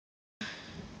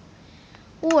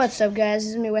What's up, guys?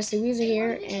 This is me, Wesley Weezer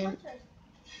here,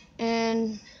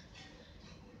 and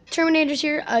Terminator's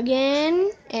here again,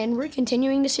 and we're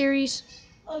continuing the series.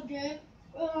 Again.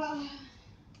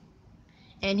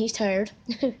 And he's tired.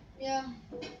 Yeah.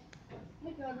 My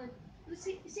God,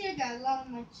 see, I got a lot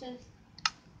on my chest.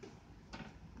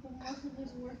 But most of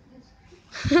his work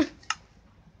is.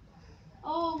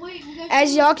 Oh wait, we got.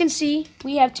 As y'all can see,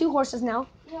 we have two horses now.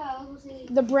 Yeah, I was gonna say.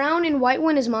 The brown and white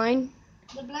one is mine.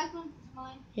 The black one is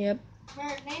mine. Yep.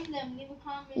 Name them. Leave a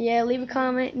comment. Yeah, leave a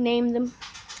comment. Name them.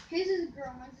 His is a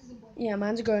girl. Mine's is a boy. Yeah,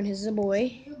 mine's a girl and his is a boy.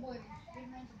 His is a boy.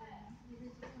 Mine's a boy.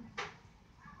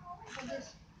 But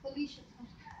this Felicia.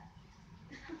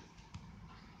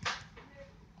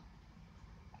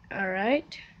 All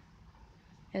right.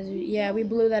 Yeah, we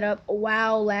blew that up.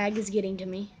 Wow, lag is getting to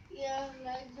me. Yeah,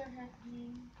 legs are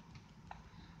happening.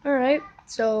 All right,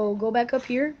 so go back up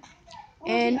here,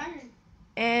 and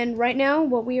right now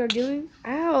what we are doing.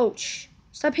 Ouch!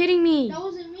 Stop hitting me. That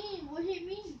wasn't me. What hit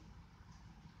me?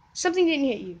 Something didn't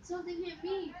hit you. Something hit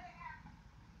me.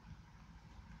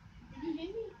 Did you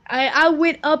hit me? I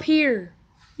went up here.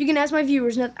 You can ask my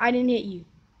viewers. I didn't hit you.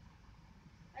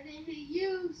 I didn't hit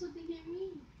you. Something hit me.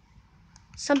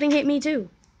 Something hit me too.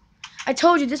 I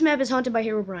told you this map is haunted by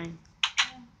Herobrine.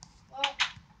 Well,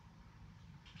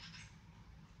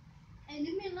 hey,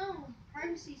 leave me alone.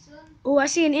 Privacy, son. Oh, I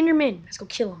see an Enderman. Let's go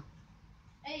kill him.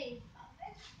 Hey,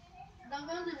 don't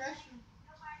go to the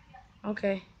restroom.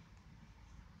 Okay.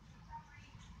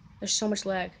 There's so much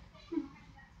lag.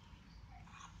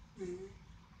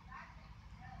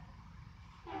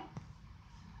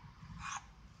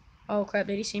 Oh crap,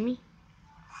 did he see me?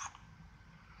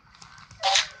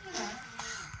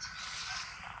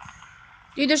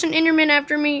 Dude, there's an Enderman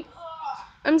after me.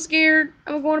 I'm scared.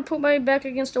 I'm going to put my back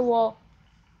against a wall.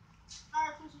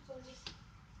 Alright, push it to me.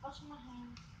 Wash my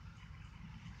hands.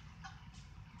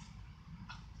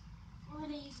 I'm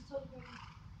gonna use the toilet paper.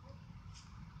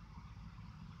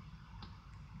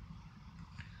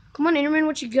 Come on, Enderman,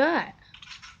 what you got?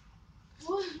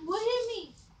 What hit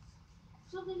me?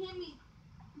 Something hit me.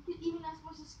 You can even ask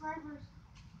my subscribers.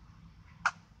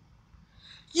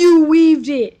 You weaved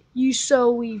it. You so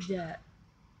weaved that.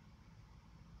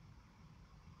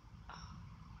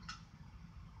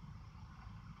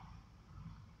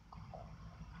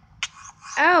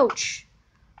 Ouch.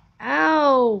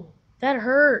 Ow. That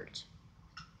hurt.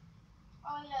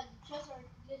 Oh yeah, the chests are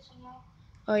glitching out.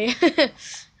 Oh, yeah. Yeah,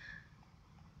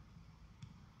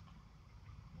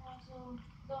 so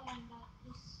don't mind that.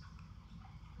 Just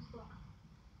don't.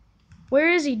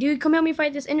 Where is he? Dude, come help me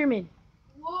fight this Enderman.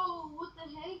 Whoa, what the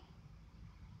heck?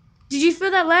 Did you feel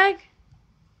that lag?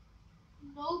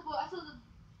 No, but I saw the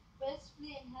bed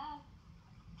split in half.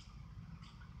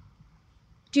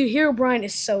 Dude, Herobrine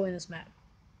is so in this map.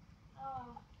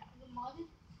 Is it modded?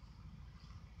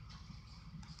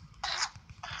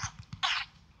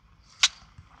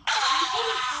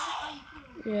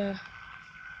 Yeah.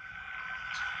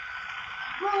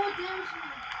 Bro, what damage me?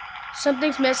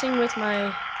 Something's messing with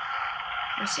my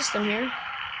system here.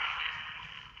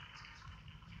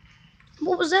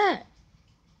 What was that?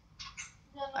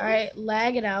 Alright,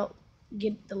 lag it out.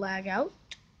 Get the lag out.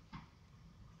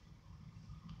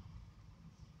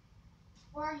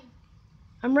 Where are you?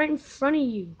 I'm right in front of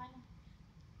you. I know.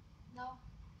 No.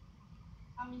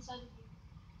 I'm inside of you.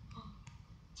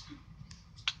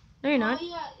 No, you're not. Oh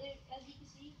yeah, as you can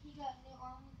see, he got new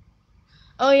armor.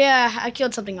 Oh yeah, I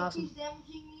killed something awesome. He's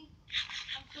damaging me.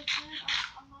 I'm so scared.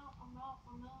 I'm out.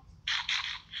 I'm gonna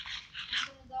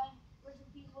die. Rest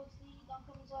in peace, Wesley. Don't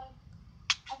come inside.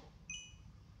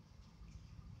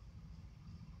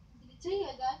 Did it tell you I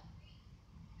died?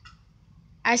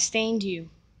 I stained you.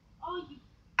 Oh, you.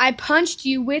 I punched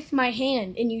you with my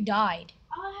hand and you died.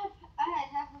 I had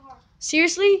half a heart.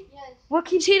 Seriously? Yes. What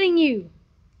keeps hitting you?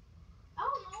 I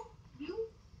don't know. You?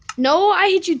 No, I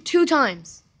hit you 2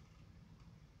 times.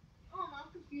 Oh no,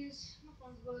 I'm confused. My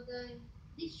phone's about to die.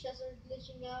 These chests are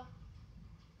glitching out.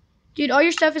 Dude, all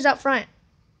your stuff is out front.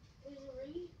 Is it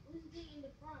really? Where's the thing in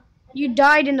the front? You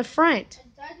died in the front.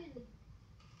 I died in the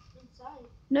inside.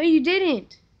 No, you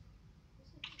didn't.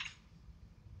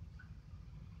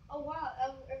 Oh wow,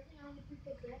 everything I only picked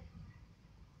up there.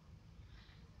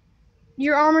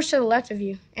 Your armor's to the left of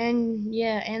you. And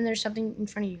yeah, and there's something in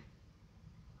front of you.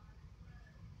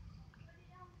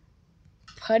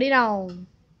 Put it on.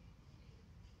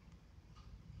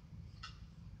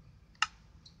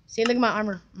 See, look at my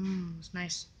armor. It's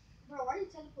nice. Bro, why are you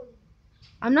teleporting?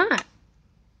 I'm not.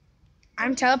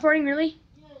 I'm teleporting, really?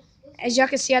 Yes. As y'all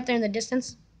can see out there in the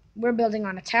distance, we're building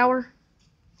on a tower.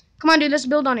 Come on, dude, let's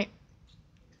build on it.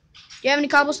 Do you have any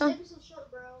cobblestone? Episode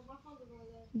short, bro. My phone's about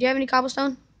to die. Do you have any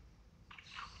cobblestone?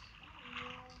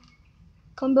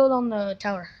 Come build on the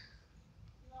tower.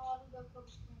 No, I don't got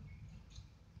cobblestone.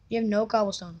 You have no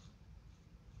cobblestone.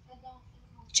 I don't.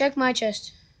 Check my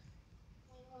chest.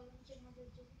 Wait, hold on, let me check my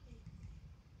chest just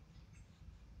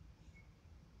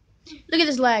in case. Look at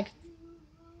this lag.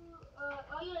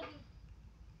 Oh yeah, dude.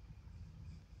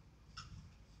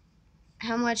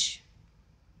 How much?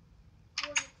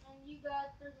 And you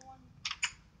got 31.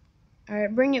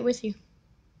 Alright, bring it with you.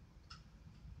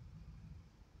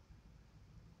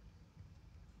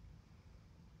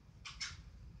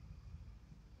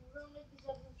 We're gonna make this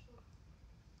episode short.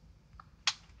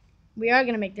 We are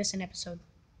going to make this an episode.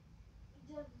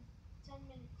 We have 10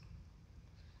 minutes.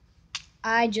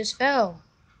 I just fell.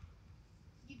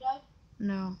 You died?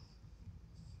 No.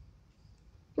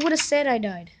 It would have said I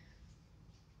died.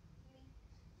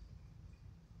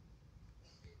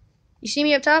 You see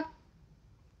me up top?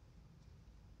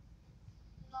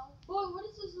 No. Boy, what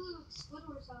is this little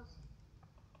Squidward's house?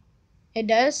 It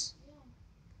does? Yeah.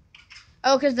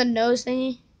 Oh, because the nose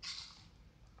thingy?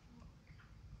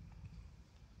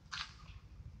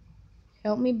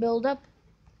 Help me build up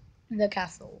the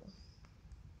castle.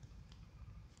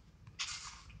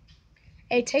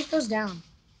 Hey, take those down.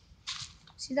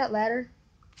 See that ladder?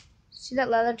 See that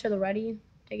ladder to the right of you?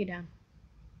 Take it down.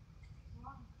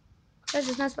 Wow. Because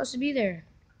it's not supposed to be there.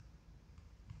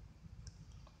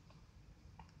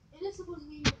 It is supposed to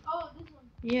be. Oh, this one.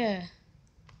 Yeah.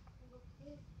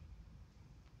 Okay.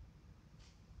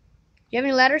 You have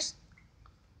any ladders?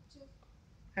 2.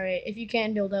 Alright, if you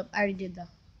can build up. I already did though.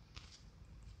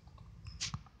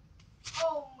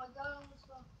 Oh my god, I almost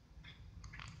fell.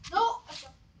 No! I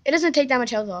fell. It doesn't take that much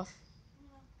health off.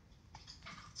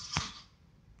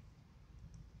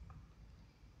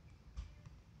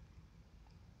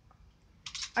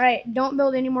 Alright, don't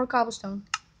build any more cobblestone.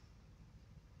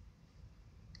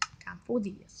 Time for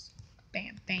this.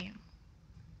 Bam, bam.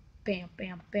 Bam,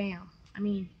 bam, bam. I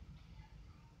mean,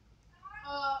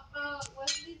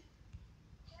 Wesley?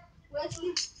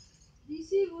 Wesley? Do you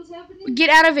see what's happening? get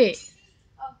out of it.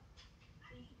 Oh.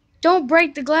 Don't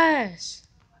break the glass.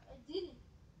 I didn't.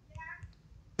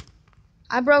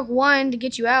 I broke one to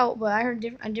get you out, but I heard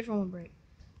a different one break.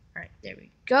 Alright, there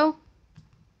we go.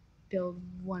 Build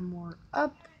one more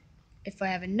up. If I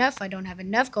have enough, I don't have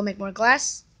enough. Go make more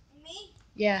glass. Me?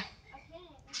 Yeah. I can't.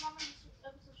 It's not my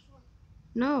episode short.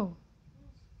 No.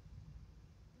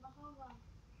 No, hold on.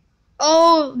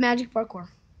 Oh, magic parkour.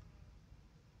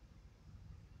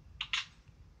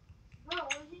 Bro,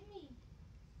 what hit me?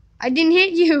 I didn't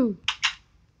hit you.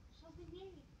 Something hit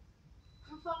me.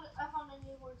 I found a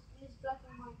new horse, and it's black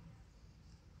and white.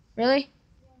 Really?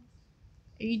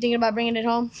 Yeah. Are you thinking about bringing it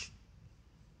home?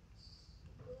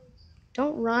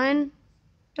 Don't run.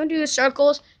 Don't do the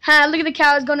circles. Ha, look at the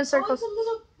cow. It's going in Oh, circles. it's a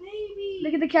little baby.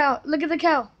 Look at the cow. Look at the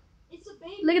cow. It's a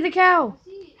baby. Look at the cow. I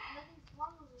see it. Nothing's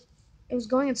wrong with it. It was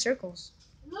going in circles.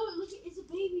 Look, it's a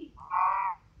baby.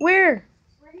 Where?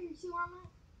 Right here, you see where I'm at?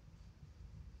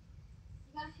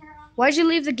 You got a carrot on you? Why'd you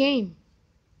leave the game?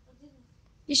 I didn't.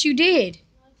 Yes, you did.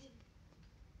 No, I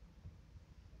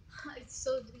didn't. I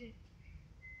so didn't.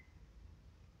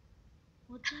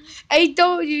 What did I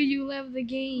told you you left the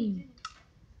game.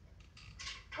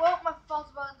 Well, my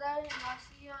thoughts about that, and I'll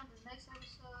see you on the next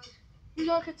episode. We're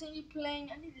gonna continue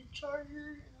playing. I need a charger,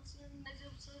 and I'll see you on the next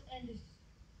episode. And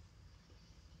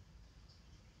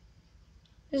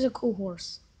There's a cool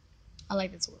horse. I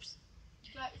like this horse.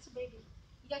 it's a baby.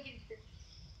 You gotta get it here.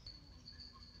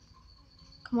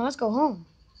 Come on, let's go home.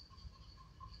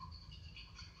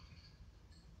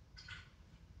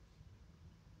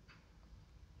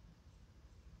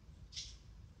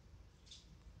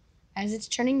 As it's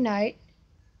turning night,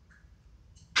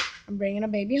 I'm bringing a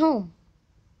baby home.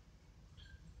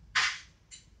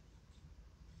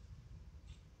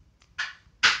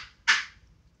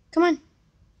 Come on.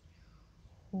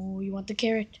 Oh, you want the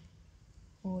carrot?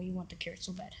 Oh, you want the carrot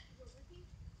so bad.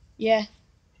 Yeah.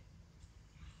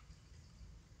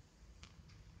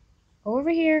 Over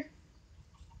here.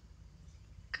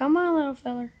 Come on, little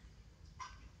feller.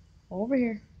 Over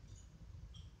here.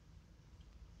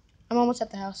 I'm almost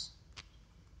at the house.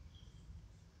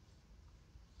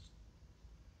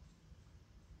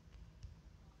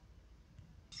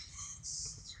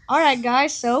 Alright,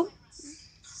 guys, so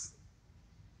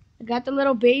I got the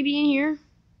little baby in here.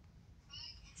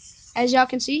 As y'all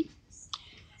can see.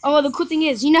 Oh, the cool thing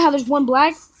is, you know how there's one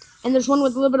black and there's one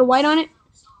with a little bit of white on it?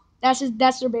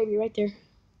 That's their baby right there.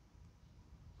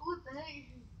 What the heck?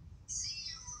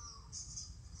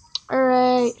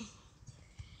 Alright.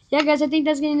 Yeah, guys, I think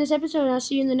that's getting this episode. I'll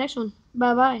see you in the next one.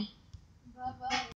 Bye-bye.